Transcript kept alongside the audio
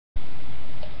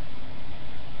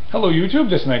Hello YouTube,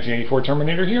 this is 1984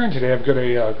 Terminator here, and today I've got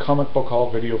a comic book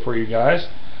haul video for you guys.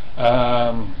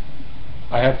 I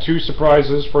have two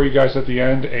surprises for you guys at the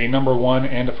end, a #1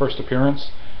 and a first appearance.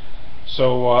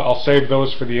 So I'll save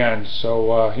those for the end.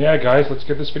 So yeah guys, let's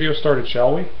get this video started,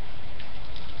 shall we? It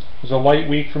was a light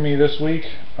week for me this week.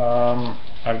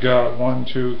 I've got 1,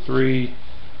 2, 3,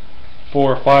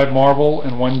 4, 5 Marvel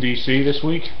and 1 DC this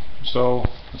week. So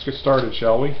let's get started,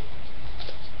 shall we?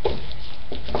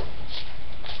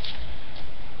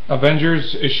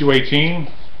 Avengers issue 18,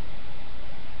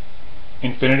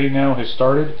 Infinity now has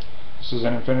started. This is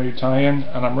an Infinity tie-in,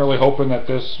 and I'm really hoping that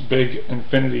this big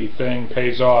Infinity thing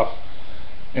pays off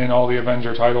in all the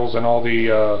Avenger titles and all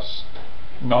the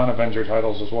non-Avenger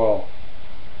titles as well.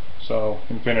 So,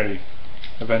 Infinity,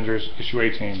 Avengers issue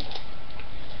 18.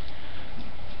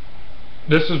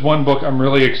 This is one book I'm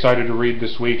really excited to read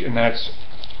this week, and that's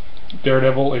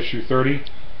Daredevil issue 30.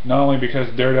 Not only because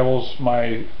Daredevil's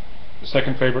my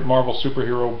second favorite Marvel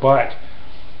superhero, but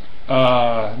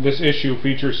this issue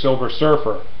features Silver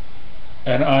Surfer,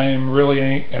 and I'm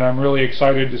really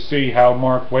excited to see how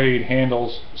Mark Waid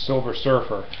handles Silver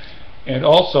Surfer, and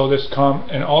also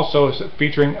it's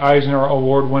featuring Eisner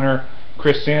Award winner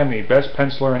Chris Samney, best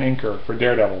penciler and inker for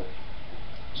Daredevil.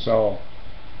 So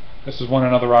this has won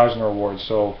another Eisner Award.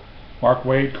 So Mark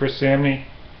Waid, Chris Samney,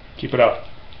 keep it up.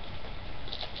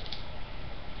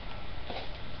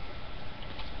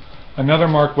 Another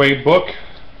Mark Waid book,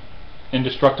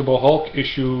 Indestructible Hulk,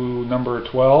 issue number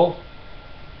 12,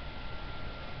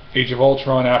 Age of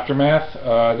Ultron Aftermath.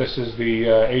 This is the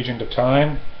Agent of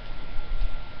Time.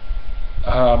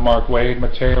 Mark Waid,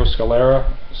 Matteo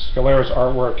Scalera. Scalera's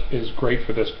artwork is great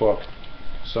for this book.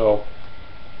 So,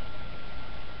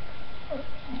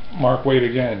 Mark Waid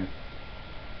again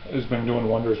has been doing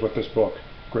wonders with this book.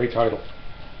 Great title.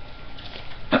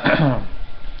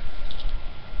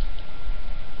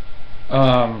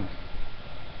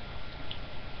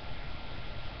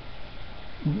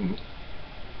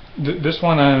 This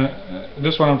one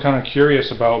I'm kind of curious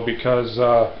about, because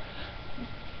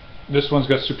this one's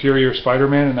got Superior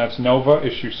Spider-Man, and that's Nova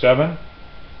issue 7.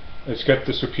 It's got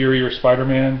the Superior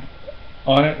Spider-Man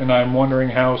on it, and I'm wondering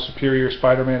how Superior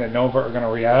Spider-Man and Nova are going to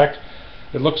react.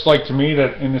 It looks like to me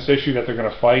that in this issue that they're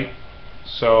going to fight.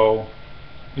 So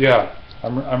yeah,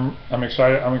 I'm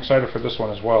excited. I'm excited for this one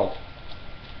as well.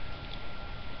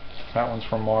 That one's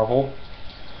from Marvel.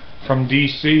 From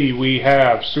DC, we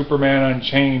have Superman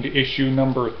Unchained issue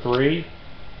number 3.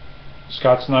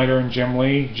 Scott Snyder and Jim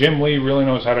Lee. Jim Lee really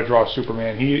knows how to draw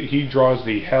Superman. He draws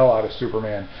the hell out of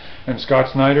Superman. And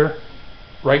Scott Snyder,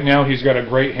 right now he's got a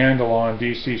great handle on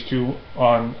DC's two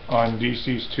of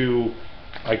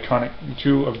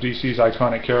DC's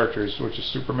iconic characters, which is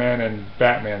Superman and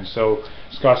Batman. So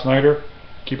Scott Snyder,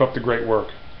 keep up the great work.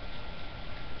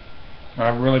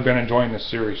 I've really been enjoying this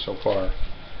series so far.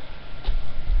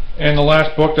 And the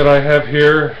last book that I have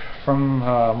here from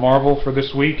Marvel for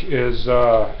this week is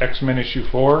X-Men issue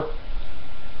 4.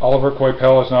 Oliver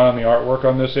Coipel is not on the artwork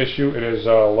on this issue. It is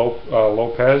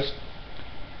Lopez.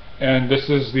 And this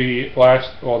is the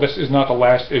last, well, this is not the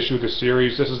last issue of the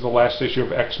series. This is the last issue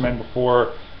of X-Men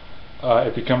before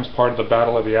it becomes part of the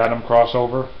Battle of the Atom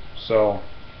crossover. So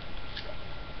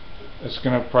it's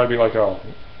going to probably be like a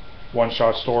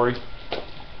one-shot story.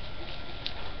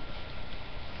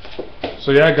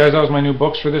 So yeah guys, that was my new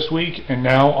books for this week, and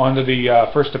now on to the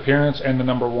first appearance and the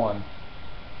 #1.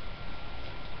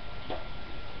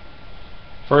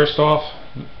 First off,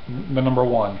 the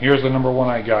 #1. Here's the #1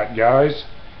 I got, guys,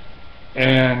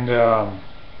 and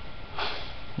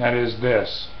that is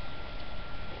this.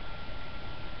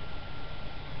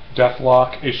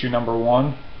 Deathlock issue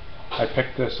 #1. I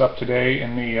picked this up today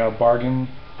in the bargain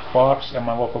box at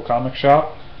my local comic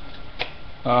shop.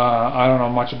 I don't know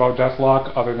much about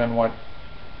Deathlock other than what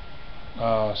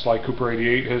Sly Cooper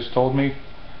 88 has told me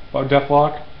about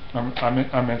Deathlock.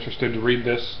 I'm interested to read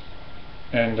this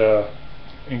and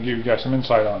give you guys some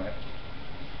insight on it.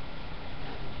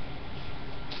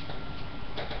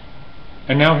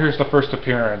 And now here's the first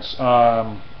appearance.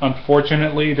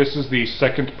 Unfortunately, this is the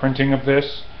second printing of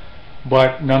this,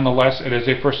 but nonetheless, it is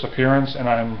a first appearance, and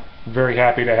I'm very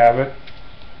happy to have it.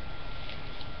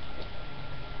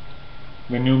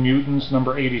 The New Mutants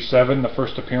number 87, the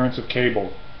first appearance of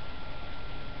Cable.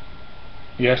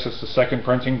 Yes, it's the second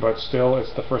printing, but still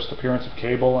it's the first appearance of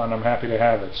Cable, and I'm happy to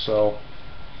have it. So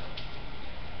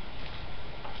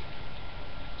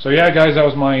yeah guys, that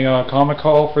was my comic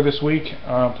haul for this week,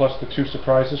 plus the two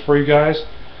surprises for you guys.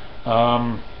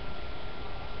 I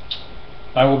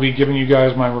will be giving you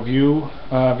guys my review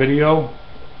video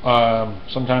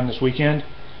sometime this weekend,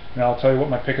 and I'll tell you what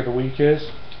my pick of the week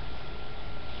is.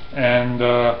 And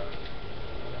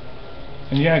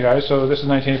yeah, guys, so this is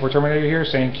 1984 Terminator here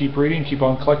saying keep reading, keep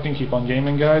on collecting, keep on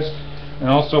gaming, guys. And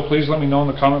also, please let me know in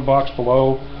the comment box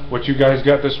below what you guys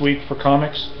got this week for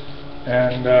comics.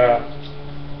 And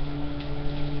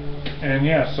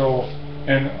yeah, so,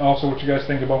 and also what you guys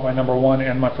think about my #1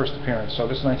 and my first appearance. So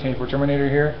this is 1984 Terminator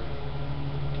here.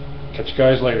 Catch you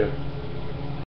guys later.